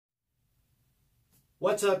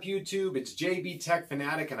What's up YouTube? It's JB Tech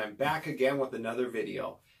Fanatic and I'm back again with another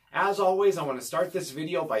video. As always, I want to start this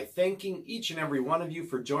video by thanking each and every one of you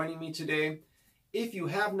for joining me today. If you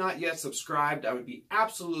have not yet subscribed, I would be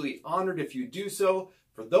absolutely honored if you do so.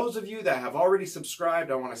 For those of you that have already subscribed,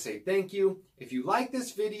 I want to say thank you. If you like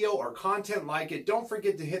this video or content like it, don't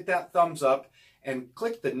forget to hit that thumbs up and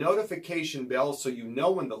click the notification bell so you know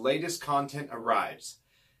when the latest content arrives.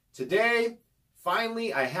 Today,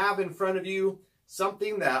 finally, I have in front of you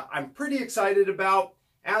something that I'm pretty excited about.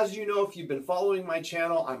 As you know, if you've been following my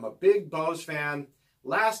channel, I'm a big Bose fan.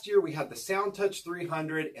 Last year we had the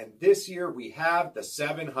SoundTouch300 and this year we have the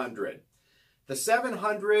 700. The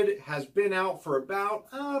 700 has been out for about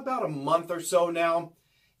a month or so now.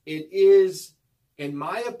 It is, in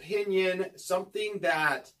my opinion, something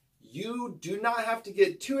that you do not have to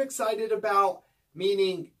get too excited about,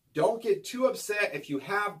 meaning don't get too upset if you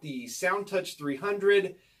have the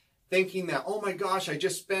SoundTouch300 thinking that, oh my gosh, I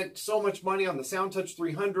just spent so much money on the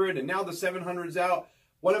SoundTouch300 and now the 700's out.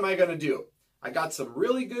 What am I going to do? I got some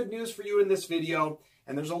really good news for you in this video,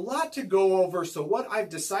 and there's a lot to go over. So what I've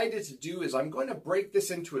decided to do is I'm going to break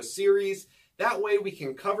this into a series. That way we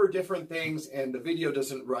can cover different things and the video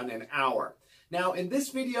doesn't run an hour. Now in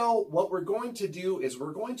this video, what we're going to do is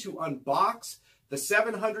we're going to unbox the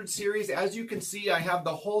 700 series. As you can see, I have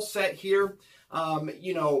the whole set here.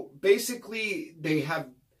 Basically they have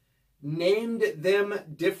named them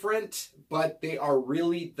different, but they are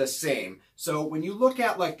really the same. So when you look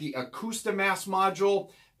at like the Acoustimass module,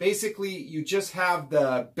 basically you just have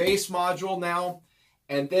the bass module now.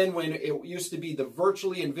 And then when it used to be the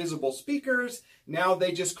virtually invisible speakers, now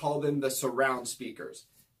they just call them the surround speakers.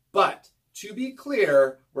 But to be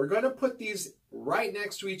clear, we're going to put these right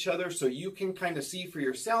next to each other so you can kind of see for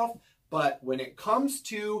yourself. But when it comes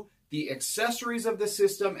to the accessories of the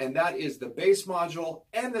system, and that is the bass module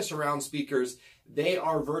and the surround speakers, they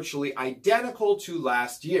are virtually identical to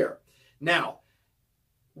last year. Now,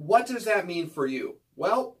 what does that mean for you?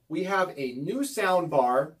 Well, we have a new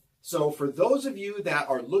soundbar. So for those of you that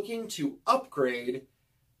are looking to upgrade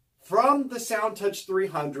from the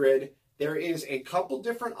SoundTouch300, there is a couple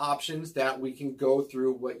different options that we can go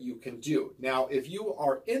through what you can do. Now, if you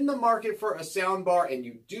are in the market for a soundbar and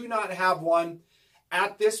you do not have one,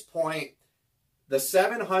 at this point, the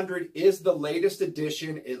 700 is the latest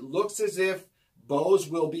edition. It looks as if Bose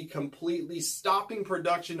will be completely stopping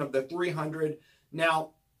production of the 300.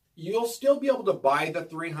 Now, you'll still be able to buy the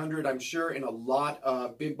 300, I'm sure, in a lot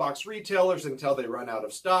of big box retailers until they run out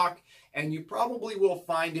of stock. And you probably will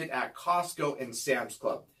find it at Costco and Sam's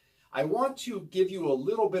Club. I want to give you a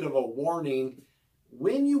little bit of a warning.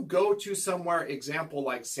 When you go to somewhere, example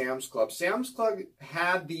like Sam's Club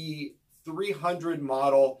had the 300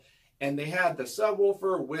 model and they had the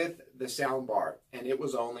subwoofer with the soundbar, and it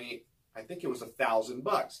was only, I think it was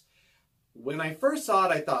 $1,000. When I first saw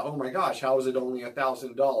it, I thought, oh my gosh, how is it only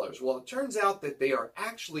 $1,000? Well, it turns out that they are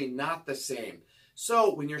actually not the same.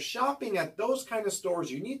 So when you're shopping at those kind of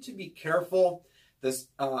stores, you need to be careful. This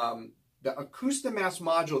the Acoustimass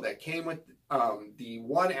module that came with the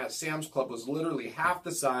one at Sam's Club was literally half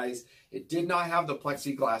the size. It did not have the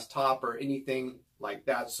plexiglass top or anything like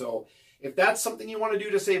that. So if that's something you want to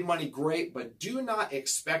do to save money, great, but do not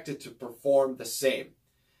expect it to perform the same.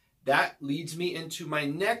 That leads me into my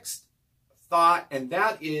next thought, and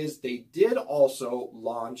that is they did also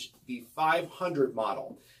launch the 500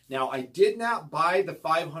 model. Now, I did not buy the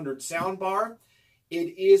 500 soundbar.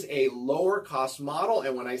 It is a lower cost model,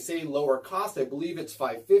 and when I say lower cost, I believe it's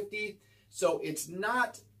 $550. So it's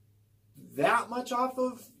not that much off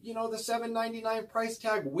of, the $799 price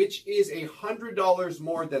tag, which is $100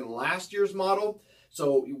 more than last year's model.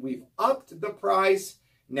 So we've upped the price.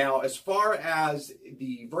 Now, as far as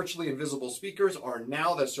the virtually invisible speakers are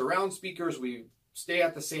now the surround speakers, we stay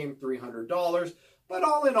at the same $300. But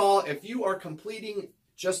all in all, if you are completing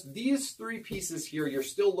just these three pieces here, you're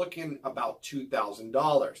still looking about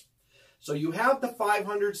 $2,000. So you have the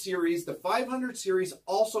 500 series. The 500 series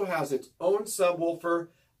also has its own subwoofer,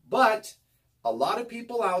 but a lot of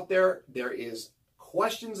people out there is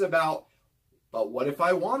questions about, but what if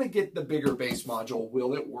I want to get the bigger bass module?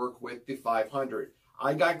 Will it work with the 500?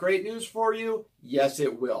 I got great news for you. Yes,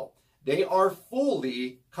 it will. They are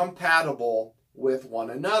fully compatible with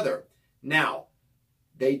one another. Now,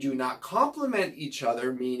 they do not complement each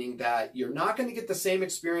other, meaning that you're not going to get the same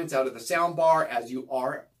experience out of the soundbar as you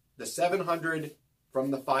are the 700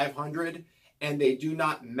 from the 500, and they do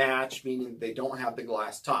not match, meaning they don't have the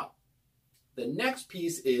glass top. The next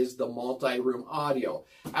piece is the multi-room audio.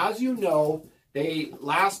 As you know,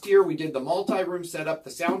 last year we did the multi-room setup, the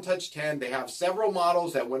SoundTouch 10. They have several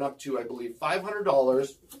models that went up to, I believe,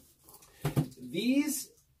 $500. these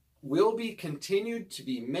will be continued to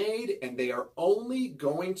be made, and they are only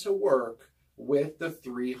going to work with the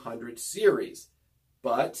 300 series.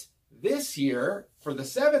 But this year, for the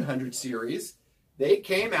 700 series, they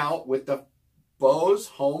came out with the Bose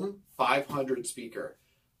Home 500 speaker.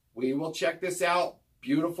 We will check this out.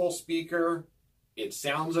 Beautiful speaker. It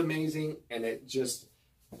sounds amazing, and it just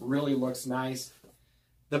really looks nice.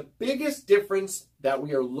 The biggest difference that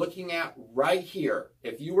we are looking at right here,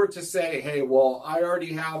 if you were to say, hey, well, I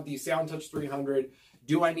already have the SoundTouch300,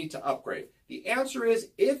 do I need to upgrade? The answer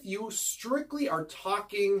is, if you strictly are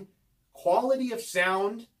talking quality of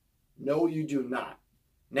sound, no, you do not.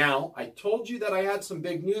 Now, I told you that I had some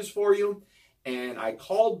big news for you, and I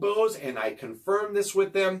called Bose and I confirmed this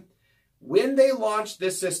with them. When they launched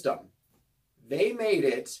this system, they made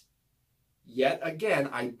it, yet again,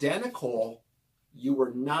 identical. You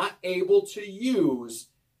were not able to use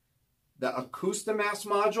the Acoustimass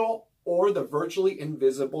module or the virtually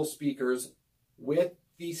invisible speakers with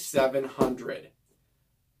the 700.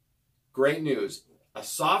 Great news. A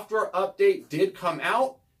software update did come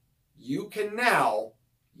out. You can now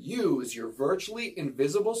use your virtually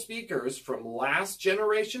invisible speakers from last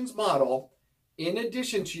generation's model in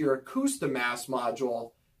addition to your Acoustimass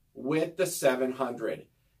module with the 700.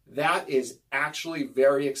 That is actually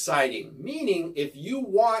very exciting, meaning if you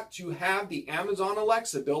want to have the Amazon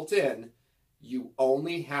Alexa built in, you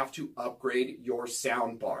only have to upgrade your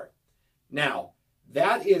soundbar. Now,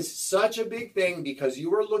 that is such a big thing because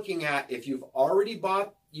you are looking at, if you've already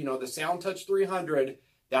bought, the SoundTouch300,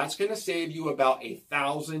 that's going to save you about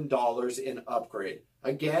 $1,000 in upgrade.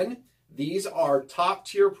 Again, these are top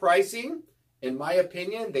tier pricing. In my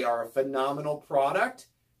opinion, they are a phenomenal product.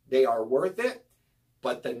 They are worth it.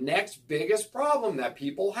 But the next biggest problem that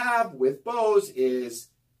people have with Bose is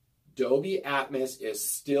Dolby Atmos is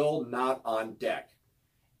still not on deck.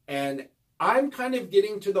 And I'm kind of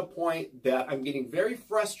getting to the point that I'm getting very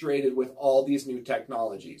frustrated with all these new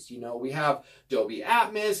technologies. We have Dolby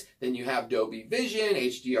Atmos, then you have Dolby Vision,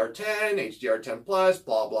 HDR10, HDR10 Plus,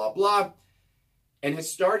 blah, blah, blah. And it's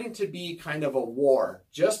starting to be kind of a war,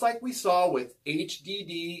 just like we saw with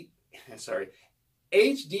HD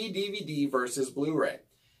DVD versus Blu-ray.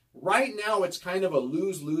 Right now, it's kind of a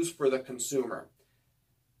lose-lose for the consumer.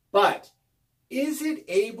 But is it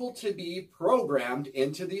able to be programmed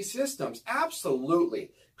into these systems?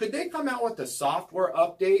 Absolutely. Could they come out with a software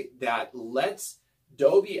update that lets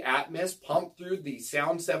Dolby Atmos pump through the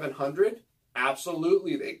Sound 700?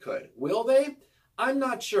 Absolutely they could. Will they? I'm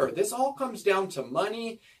not sure. This all comes down to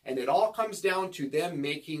money, and it all comes down to them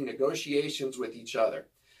making negotiations with each other.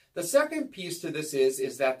 The second piece to this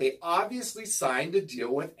is that they obviously signed a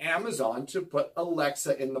deal with Amazon to put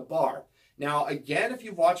Alexa in the bar. Now, again, if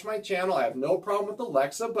you've watched my channel, I have no problem with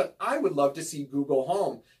Alexa, but I would love to see Google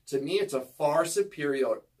Home. To me, it's a far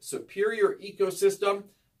superior ecosystem,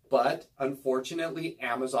 but unfortunately,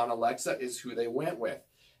 Amazon Alexa is who they went with.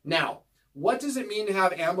 Now, what does it mean to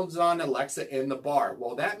have Amazon Alexa in the bar?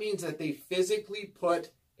 Well, that means that they physically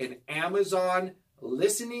put an Amazon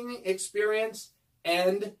listening experience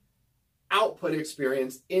and output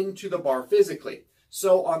experience into the bar physically.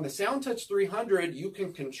 So on the SoundTouch300, you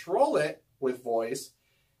can control it with voice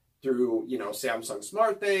through, Samsung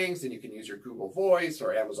SmartThings, and you can use your Google Voice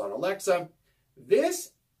or Amazon Alexa.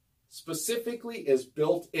 This specifically is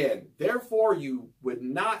built in. Therefore, you would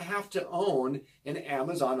not have to own an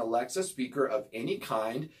Amazon Alexa speaker of any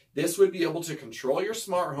kind. This would be able to control your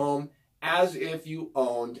smart home as if you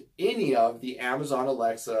owned any of the Amazon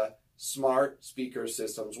Alexa smart speaker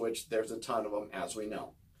systems, which there's a ton of them, as we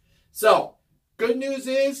know. So, good news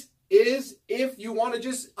is if you want to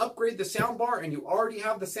just upgrade the soundbar and you already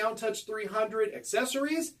have the SoundTouch300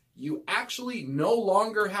 accessories, you actually no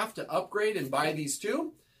longer have to upgrade and buy these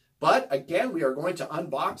two. But again, we are going to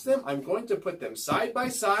unbox them. I'm going to put them side by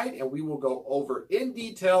side and we will go over in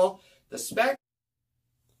detail the spec.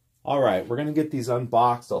 All right, we're going to get these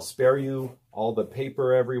unboxed. I'll spare you all the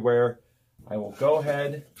paper everywhere. I will go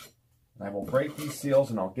ahead and I will break these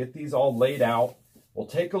seals and I'll get these all laid out. We'll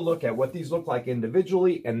take a look at what these look like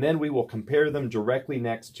individually, and then we will compare them directly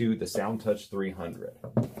next to the SoundTouch300.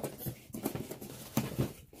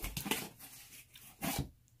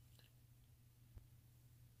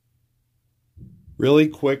 Really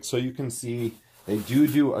quick so you can see they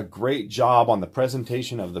do a great job on the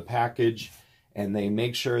presentation of the package, and they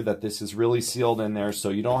make sure that this is really sealed in there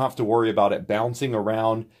so you don't have to worry about it bouncing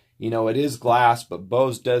around. It is glass, but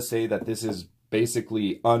Bose does say that this is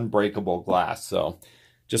basically unbreakable glass, so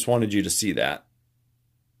just wanted you to see that.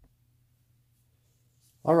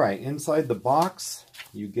 All right, inside the box,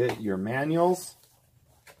 you get your manuals,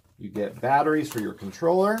 you get batteries for your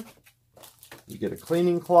controller, You get a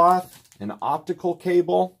cleaning cloth, an optical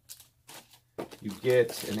cable, you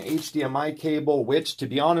get an HDMI cable, which, to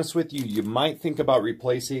be honest with you, you might think about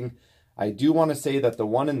replacing. I do want to say that the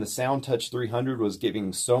one in the SoundTouch300 was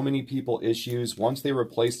giving so many people issues. Once they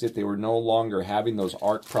replaced it, they were no longer having those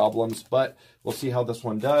arc problems, but we'll see how this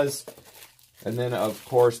one does. And then, of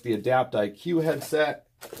course, the Adapt IQ headset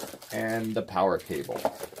and the power cable.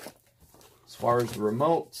 As far as the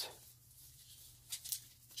remote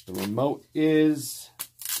is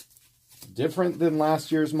different than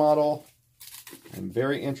last year's model. I'm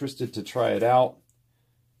very interested to try it out.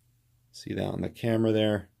 See that on the camera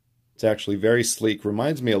there? It's actually very sleek.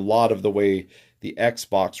 Reminds me a lot of the way the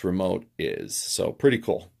Xbox remote is. So pretty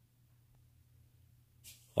cool.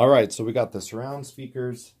 All right, so we got the surround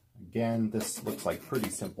speakers. Again, this looks like pretty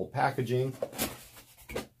simple packaging.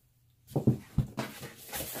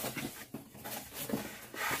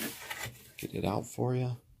 Get it out for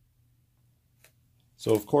you.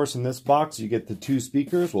 So of course in this box you get the 2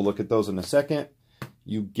 speakers. We'll look at those in a second.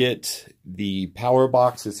 You get the power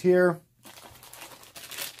boxes here,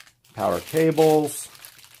 power cables,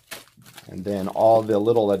 and then all the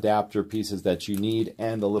little adapter pieces that you need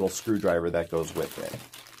and the little screwdriver that goes with it.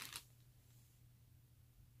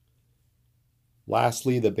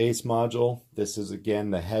 Lastly, the base module. This is again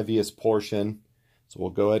the heaviest portion. So we'll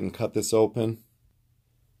go ahead and cut this open.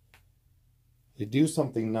 They do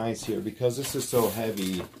something nice here because this is so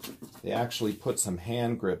heavy. They actually put some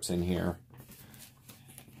hand grips in here.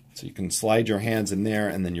 So you can slide your hands in there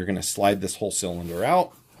and then you're going to slide this whole cylinder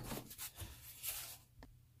out.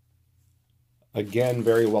 Again,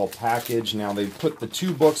 very well packaged. Now they put the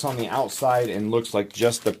 2 books on the outside and looks like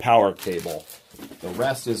just the power cable. The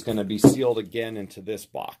rest is going to be sealed again into this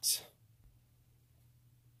box.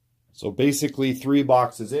 So basically 3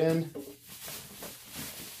 boxes in.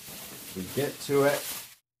 We get to it.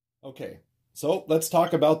 Okay, so let's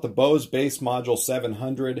talk about the Bose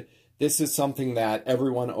Module700. This is something that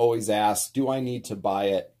everyone always asks, do I need to buy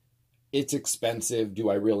it? It's expensive. Do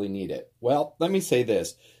I really need it? Well, let me say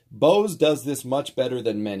this. Bose does this much better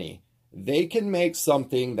than many. They can make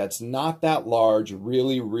something that's not that large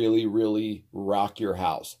really, really, really rock your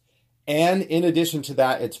house. And in addition to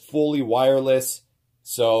that, it's fully wireless.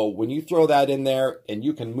 So when you throw that in there and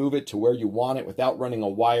you can move it to where you want it without running a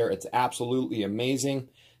wire, it's absolutely amazing.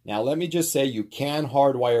 Now, let me just say you can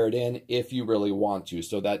hardwire it in if you really want to.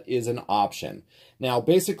 So that is an option. Now,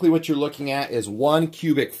 basically what you're looking at is 1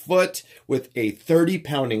 cubic foot with a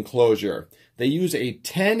 30-pound enclosure. They use a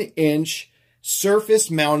 10-inch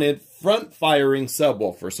surface-mounted front-firing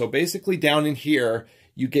subwoofer. So basically down in here,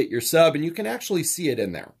 you get your sub and you can actually see it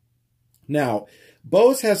in there. Now,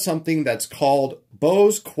 Bose has something that's called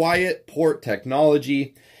Bose Quiet Port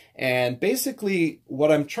Technology. And basically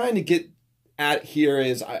what I'm trying to get at here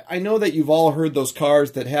is, I know that you've all heard those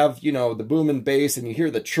cars that have, you know, the boom and bass and you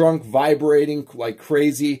hear the trunk vibrating like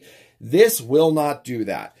crazy. This will not do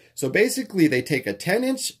that. So basically they take a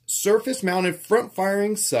 10-inch surface-mounted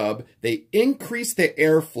front-firing sub, they increase the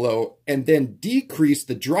airflow, and then decrease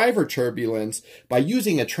the driver turbulence by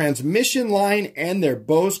using a transmission line and their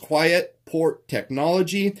Bose Quiet Port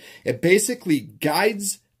technology. It basically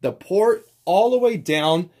guides the port all the way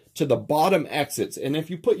down to the bottom exits. And if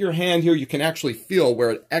you put your hand here, you can actually feel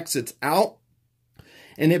where it exits out.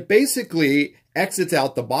 And it basically exits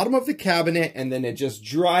out the bottom of the cabinet, and then it just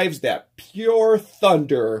drives that pure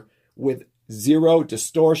thunder with zero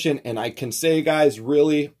distortion. And I can say, guys,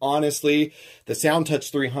 really, honestly, the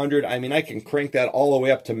SoundTouch300, I mean, I can crank that all the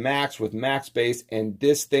way up to max with max bass, and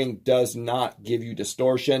this thing does not give you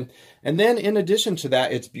distortion. And then in addition to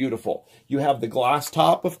that, it's beautiful. You have the glass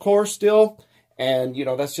top, of course, still. And, you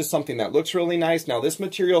know, that's just something that looks really nice. Now, this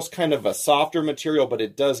material is kind of a softer material, but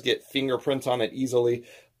it does get fingerprints on it easily.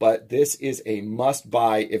 But this is a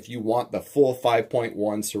must-buy if you want the full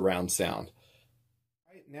 5.1 surround sound.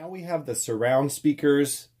 Right, now we have the surround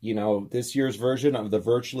speakers, you know, this year's version of the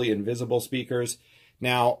virtually invisible speakers.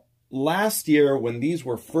 Now, last year when these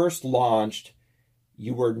were first launched,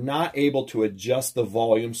 you were not able to adjust the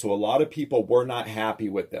volume, so a lot of people were not happy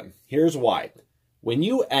with them. Here's why. When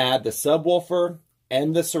you add the subwoofer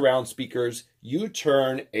and the surround speakers, you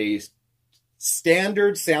turn a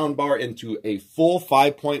standard soundbar into a full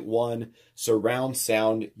 5.1 surround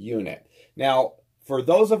sound unit. Now, for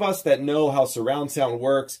those of us that know how surround sound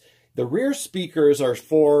works, the rear speakers are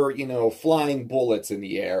for, you know, flying bullets in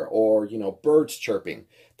the air or, you know, birds chirping.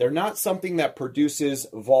 They're not something that produces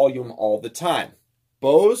volume all the time.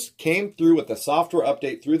 Bose came through with a software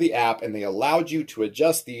update through the app, and they allowed you to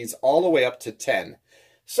adjust these all the way up to 10.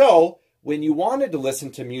 So when you wanted to listen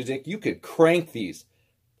to music, you could crank these.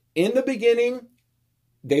 In the beginning,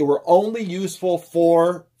 they were only useful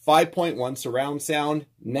for 5.1 surround sound.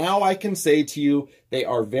 Now I can say to you, they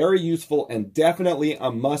are very useful and definitely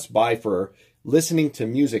a must buy for listening to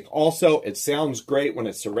music. Also, it sounds great when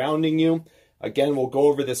it's surrounding you. Again, we'll go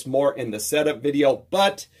over this more in the setup video,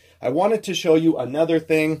 but I wanted to show you another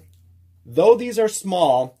thing. Though these are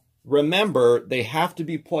small, remember they have to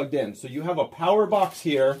be plugged in. So you have a power box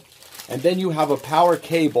here, and then you have a power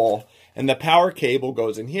cable, and the power cable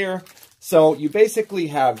goes in here. So you basically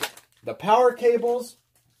have the power cables,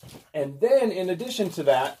 and then in addition to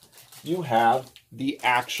that, you have the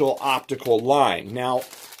actual optical line. Now,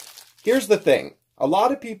 here's the thing. A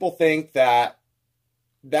lot of people think that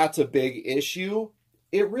that's a big issue.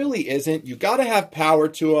 It really isn't. You got to have power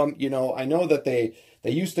to them. You know, I know that they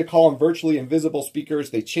used to call them virtually invisible speakers.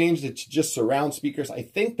 They changed it to just surround speakers. I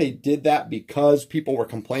think they did that because people were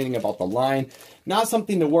complaining about the line. Not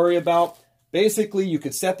something to worry about. Basically, you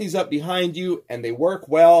could set these up behind you and they work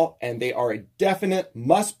well, and they are a definite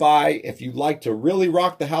must buy if you like to really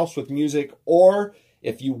rock the house with music, or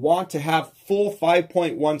if you want to have full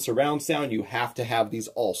 5.1 surround sound, you have to have these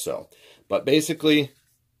also. But basically,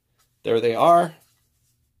 there they are.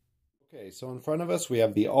 Okay, so in front of us, we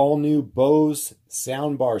have the all-new Bose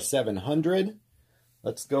Soundbar 700.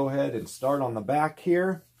 Let's go ahead and start on the back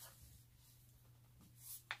here.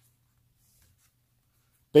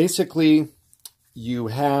 Basically, you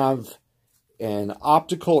have an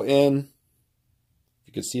optical in,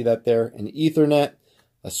 you can see that there, an Ethernet,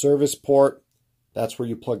 a service port. That's where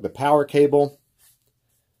you plug the power cable.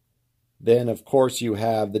 Then, of course, you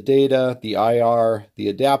have the data, the IR, the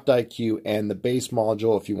Adapt IQ, and the bass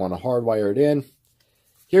module if you want to hardwire it in.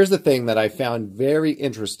 Here's the thing that I found very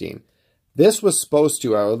interesting. This was supposed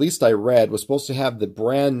to, or at least I read, was supposed to have the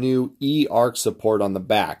brand new eARC support on the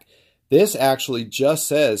back. This actually just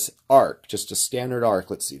says ARC, just a standard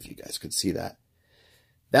ARC. Let's see if you guys could see that.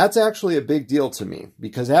 That's actually a big deal to me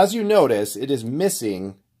because, as you notice, it is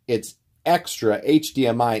missing its extra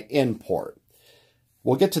HDMI in port.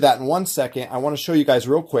 We'll get to that in 1 second. I want to show you guys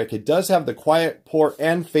real quick. It does have the quiet port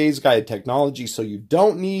and phase guide technology, so you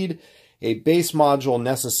don't need a bass module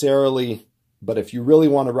necessarily, but if you really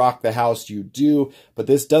want to rock the house, you do. But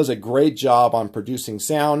this does a great job on producing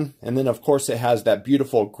sound. And then, of course, it has that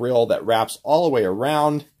beautiful grill that wraps all the way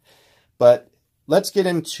around. But let's get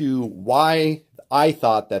into why I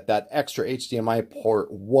thought that that extra HDMI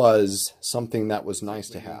port was something that was nice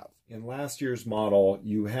to have. In last year's model,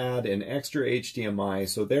 you had an extra HDMI,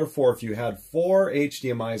 so therefore if you had 4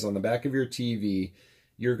 HDMIs on the back of your TV,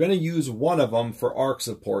 you're going to use one of them for ARC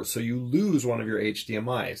support, so you lose one of your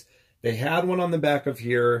HDMIs. They had one on the back of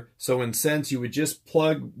here, so in sense you would just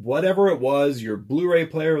plug whatever it was, your Blu-ray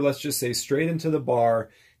player, let's just say, straight into the bar.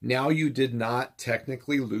 Now you did not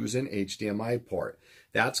technically lose an HDMI port.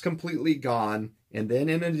 That's completely gone. And then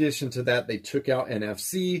in addition to that, they took out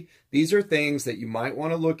NFC. These are things that you might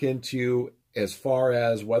want to look into as far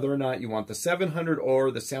as whether or not you want the 700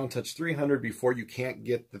 or the SoundTouch300 before you can't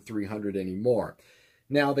get the 300 anymore.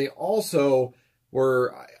 Now, they also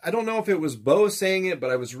were, I don't know if it was Bose saying it, but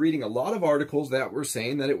I was reading a lot of articles that were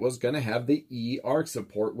saying that it was going to have the eARC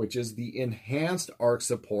support, which is the enhanced ARC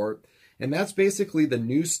support. And that's basically the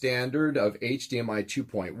new standard of HDMI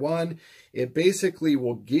 2.1. It basically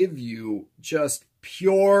will give you just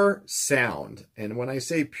pure sound. And when I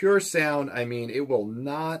say pure sound, I mean it will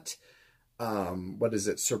not,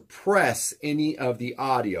 suppress any of the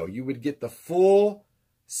audio. You would get the full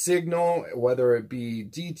signal, whether it be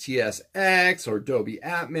DTS-X or Dolby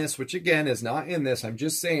Atmos, which again is not in this. I'm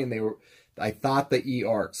just saying I thought the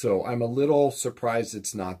eARC, so I'm a little surprised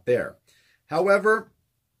it's not there. However,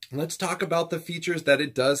 let's talk about the features that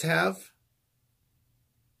it does have.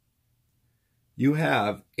 You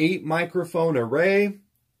have 8 microphone array.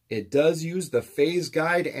 It does use the phase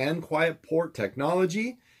guide and quiet port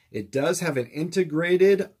technology. It does have an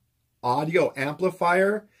integrated audio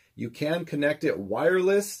amplifier. You can connect it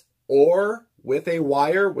wireless or with a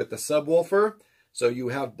wire with the subwoofer. So you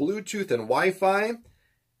have Bluetooth and Wi-Fi.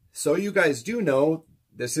 So you guys do know,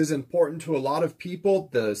 this is important to a lot of people.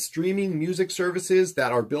 The streaming music services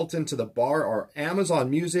that are built into the bar are Amazon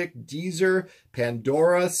Music, Deezer,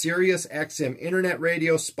 Pandora, Sirius XM Internet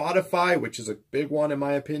Radio, Spotify, which is a big one in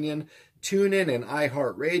my opinion, TuneIn and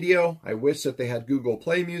iHeartRadio. I wish that they had Google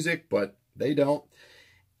Play Music, but they don't.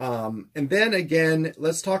 And then again,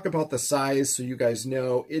 let's talk about the size so you guys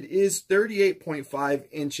know. It is 38.5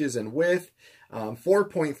 inches in width,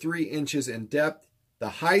 4.3 inches in depth. The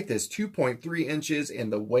height is 2.3 inches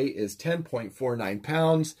and the weight is 10.49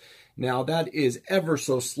 pounds. Now that is ever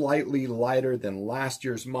so slightly lighter than last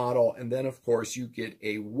year's model. And then of course you get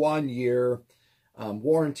a 1-year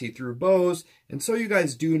warranty through Bose. And so you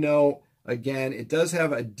guys do know, again, it does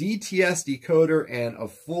have a DTS decoder and a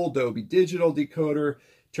full Dolby Digital decoder,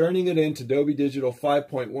 turning it into Dolby Digital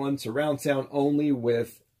 5.1 surround sound only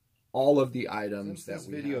with all of the items. This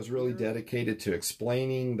video is really dedicated to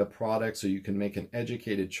explaining the product so you can make an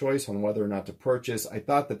educated choice on whether or not to purchase. I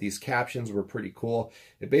thought that these captions were pretty cool.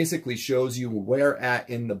 It basically shows you where at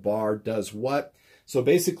in the bar does what. So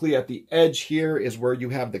basically at the edge here is where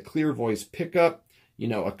you have the clear voice pickup. You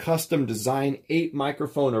know, a custom design 8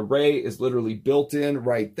 microphone array is literally built in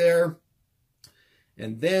right there.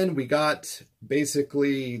 And then we got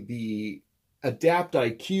basically the Adapt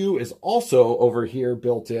IQ is also over here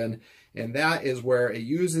built in. And that is where it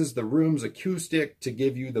uses the room's acoustic to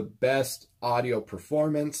give you the best audio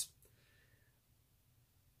performance.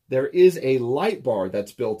 There is a light bar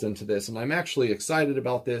that's built into this, and I'm actually excited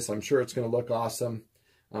about this. I'm sure it's going to look awesome.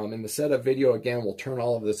 In the setup video, again, we'll turn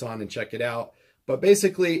all of this on and check it out. But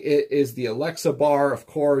basically, it is the Alexa bar, of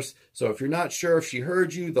course. So if you're not sure if she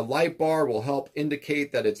heard you, the light bar will help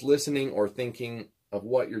indicate that it's listening or thinking of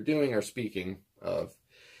what you're doing or speaking of.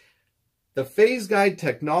 The phase guide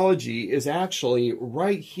technology is actually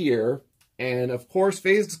right here. And of course,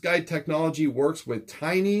 phase guide technology works with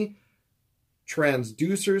tiny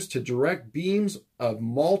transducers to direct beams of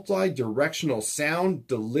multi-directional sound,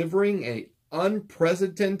 delivering an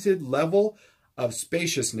unprecedented level of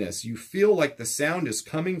spaciousness. You feel like the sound is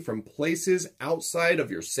coming from places outside of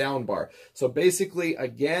your soundbar. So basically,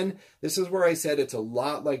 again, this is where I said it's a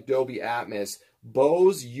lot like Dolby Atmos.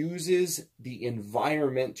 Bose uses the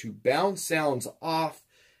environment to bounce sounds off.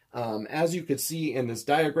 As you could see in this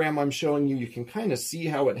diagram I'm showing you, you can kind of see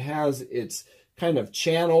how it has its kind of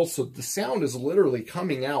channels. So the sound is literally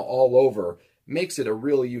coming out all over. Makes it a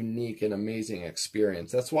really unique and amazing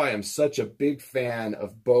experience. That's why I'm such a big fan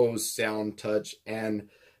of Bose, SoundTouch, and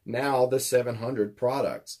now the 700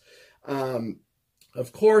 products.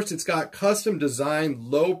 Of course, it's got custom designed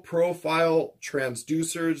low profile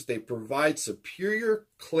transducers. They provide superior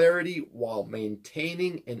clarity while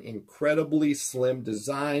maintaining an incredibly slim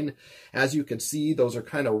design. As you can see, those are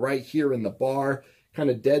kind of right here in the bar, kind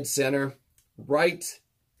of dead center. Right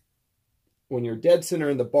when you're dead center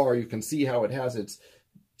in the bar, you can see how it has its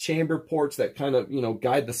chamber ports that kind of, you know,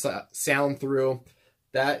 guide the sound through.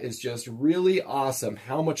 That is just really awesome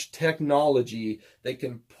how much technology they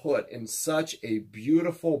can put in such a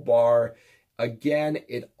beautiful bar. Again,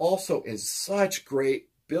 it also is such great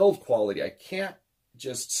build quality. I can't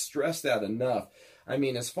just stress that enough. I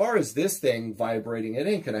mean, as far as this thing vibrating, it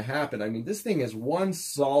ain't gonna happen. I mean, this thing is one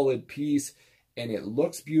solid piece and it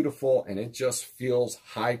looks beautiful and it just feels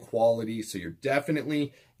high quality. So you're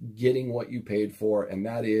definitely getting what you paid for, and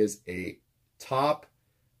that is a top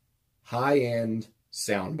high-end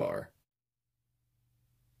soundbar.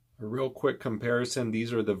 A real quick comparison,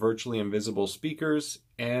 these are the virtually invisible speakers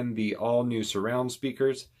and the all-new surround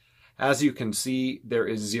speakers. As you can see, there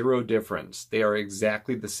is zero difference. They are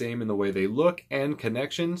exactly the same in the way they look and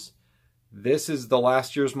connections. This is the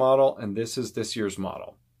last year's model and this is this year's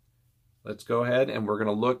model. Let's go ahead and we're going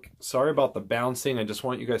to look. Sorry about the bouncing. I just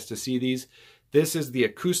want you guys to see these. This is the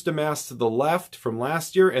Acoustimass to the left from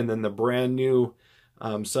last year, and then the brand new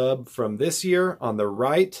sub from this year on the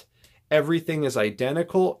right. Everything is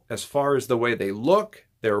identical as far as the way they look,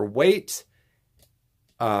 their weight,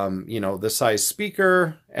 you know, the size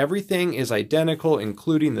speaker. Everything is identical,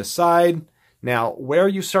 including the side. Now, where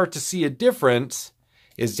you start to see a difference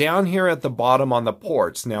is down here at the bottom on the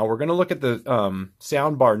ports. Now, we're going to look at the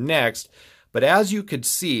soundbar next, but as you could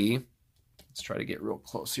see, let's try to get real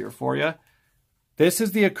close here for you. This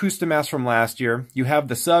is the Acoustimass from last year. You have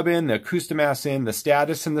the sub in, the Acoustimass in, the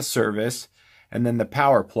status and the service, and then the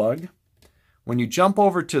power plug. When you jump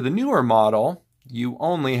over to the newer model, you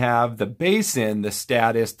only have the bass in, the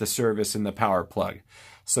status, the service, and the power plug.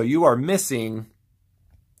 So you are missing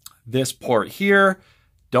this port here.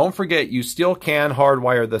 Don't forget, you still can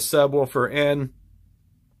hardwire the subwoofer in.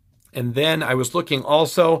 And then I was looking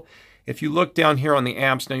also, if you look down here on the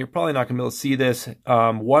amps, now you're probably not going to be able to see this,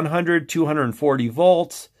 100, 240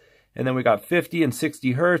 volts, and then we got 50 and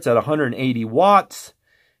 60 hertz at 180 watts.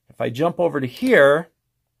 If I jump over to here,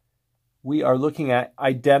 we are looking at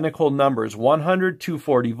identical numbers, 100,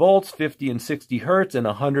 240 volts, 50 and 60 hertz, and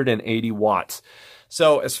 180 watts.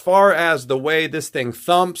 So as far as the way this thing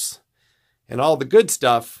thumps and all the good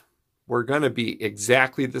stuff, we're going to be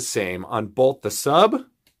exactly the same on both the sub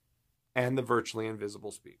and the virtually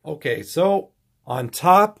invisible speaker. Okay, so on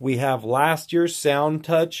top we have last year's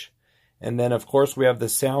SoundTouch, and then of course we have the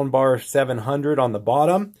Soundbar 700 on the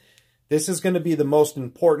bottom. This is going to be the most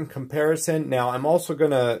important comparison. Now, I'm also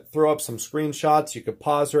going to throw up some screenshots. You could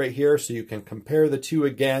pause right here so you can compare the two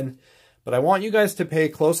again. But I want you guys to pay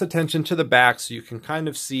close attention to the back so you can kind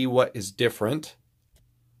of see what is different.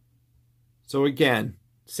 So again,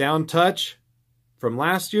 SoundTouch from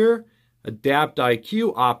last year, Adapt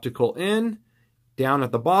IQ, optical in. Down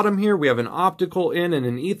at the bottom here, we have an optical in and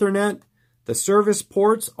an Ethernet. The service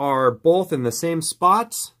ports are both in the same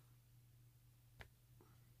spots.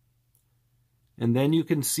 And then you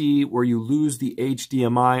can see where you lose the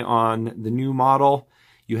HDMI on the new model.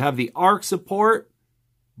 You have the ARC support,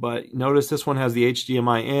 but notice this one has the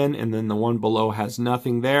HDMI in, and then the one below has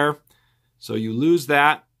nothing there. So you lose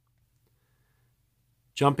that.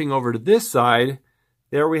 Jumping over to this side,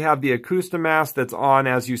 there we have the Acoustimass that's on,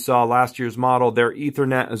 as you saw last year's model. Their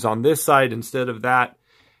Ethernet is on this side instead of that.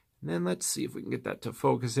 And then let's see if we can get that to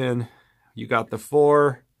focus in. You got the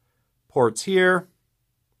 4 ports here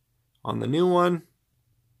on the new one.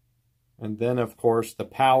 And then, of course, the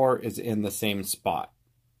power is in the same spot.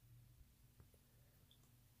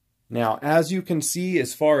 Now, as you can see,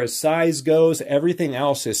 as far as size goes, everything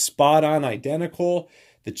else is spot on identical.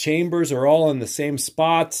 The chambers are all in the same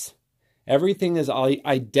spots. Everything is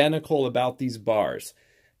identical about these bars.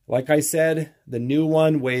 Like I said, the new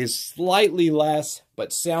one weighs slightly less,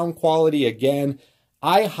 but sound quality, again,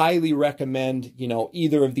 I highly recommend,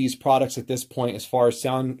 either of these products at this point as far as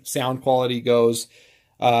sound quality goes.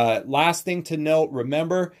 Last thing to note,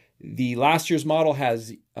 remember, the last year's model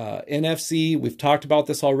has NFC. We've talked about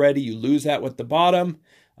this already. You lose that with the bottom.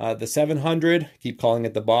 The 700, keep calling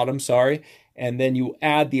it the bottom, sorry. And then you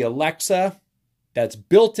add the Alexa that's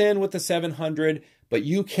built in with the 700, but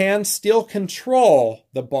you can still control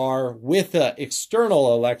the bar with an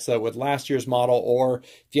external Alexa with last year's model, or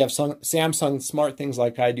if you have Samsung smart things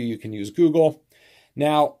like I do, you can use Google.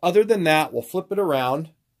 Now, other than that, we'll flip it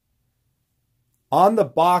around. On the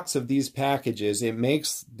box of these packages, it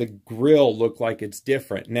makes the grill look like it's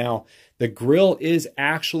different. Now, the grill is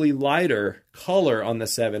actually lighter color on the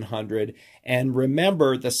 700, and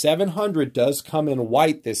remember, the 700 does come in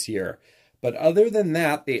white this year. But other than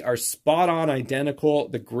that, they are spot on identical.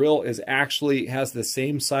 The grill is actually has the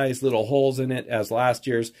same size little holes in it as last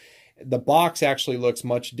year's. The box actually looks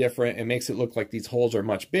much different. It makes it look like these holes are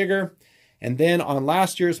much bigger. And then on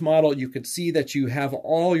last year's model, you could see that you have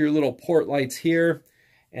all your little port lights here.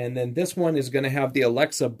 And then this one is going to have the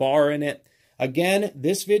Alexa bar in it. Again,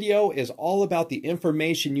 this video is all about the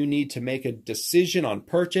information you need to make a decision on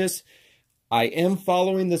purchase. I am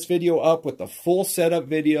following this video up with the full setup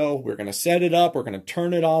video. We're going to set it up. We're going to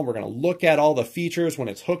turn it on. We're going to look at all the features when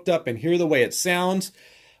it's hooked up and hear the way it sounds.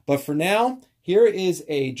 But for now, here is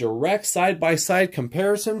a direct side-by-side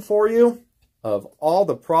comparison for you of all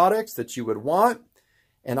the products that you would want.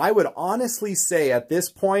 And I would honestly say at this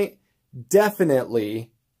point,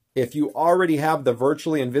 definitely, if you already have the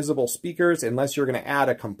virtually invisible speakers, unless you're going to add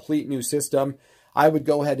a complete new system, I would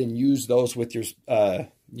go ahead and use those with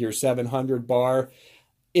your 700 bar.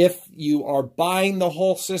 If you are buying the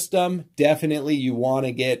whole system, definitely you want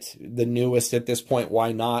to get the newest at this point.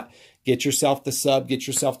 Why not? Get yourself the sub, get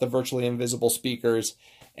yourself the virtually invisible speakers,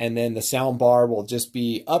 and then the sound bar will just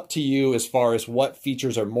be up to you as far as what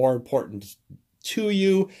features are more important to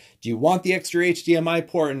you. Do you want the extra HDMI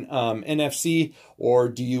port and NFC, or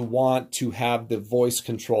do you want to have the voice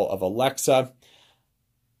control of Alexa?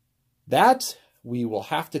 That we will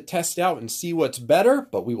have to test out and see what's better,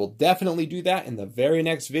 but we will definitely do that in the very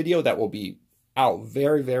next video that will be out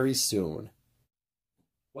very, very soon.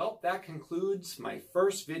 Well, that concludes my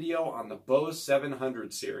first video on the Bose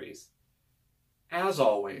 700 series. As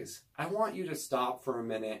always, I want you to stop for a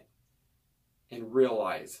minute and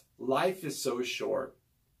realize life is so short.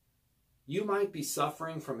 You might be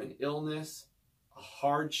suffering from an illness, a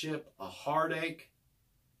hardship, a heartache.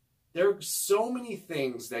 There are so many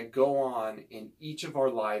things that go on in each of our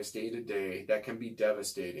lives day to day that can be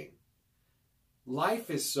devastating. Life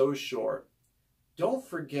is so short. Don't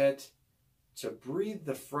forget to breathe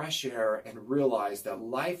the fresh air and realize that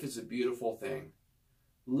life is a beautiful thing.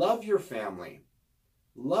 Love your family.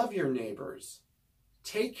 Love your neighbors.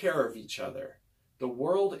 Take care of each other. The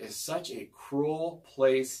world is such a cruel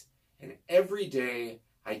place, and every day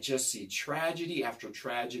I just see tragedy after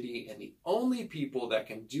tragedy, and the only people that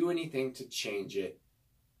can do anything to change it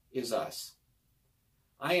is us.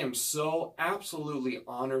 I am so absolutely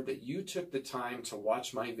honored that you took the time to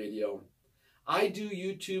watch my video. I do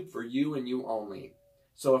YouTube for you and you only.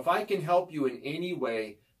 So if I can help you in any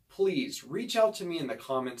way, please reach out to me in the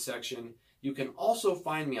comment section. You can also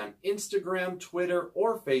find me on Instagram, Twitter,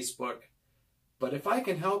 or Facebook. But if I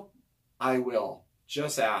can help, I will.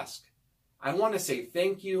 Just ask. I want to say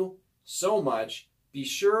thank you. so much. Be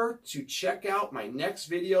sure to check out my next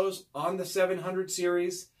videos on the 700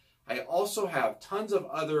 series. I also have tons of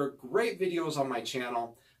other great videos on my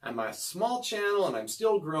channel. I'm a small channel and I'm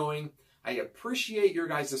still growing. I appreciate your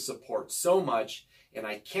guys' support so much, and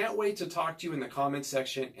I can't wait to talk to you in the comment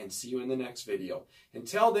section and see you in the next video.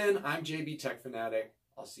 Until then, I'm JB Tech Fanatic.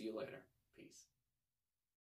 I'll see you later.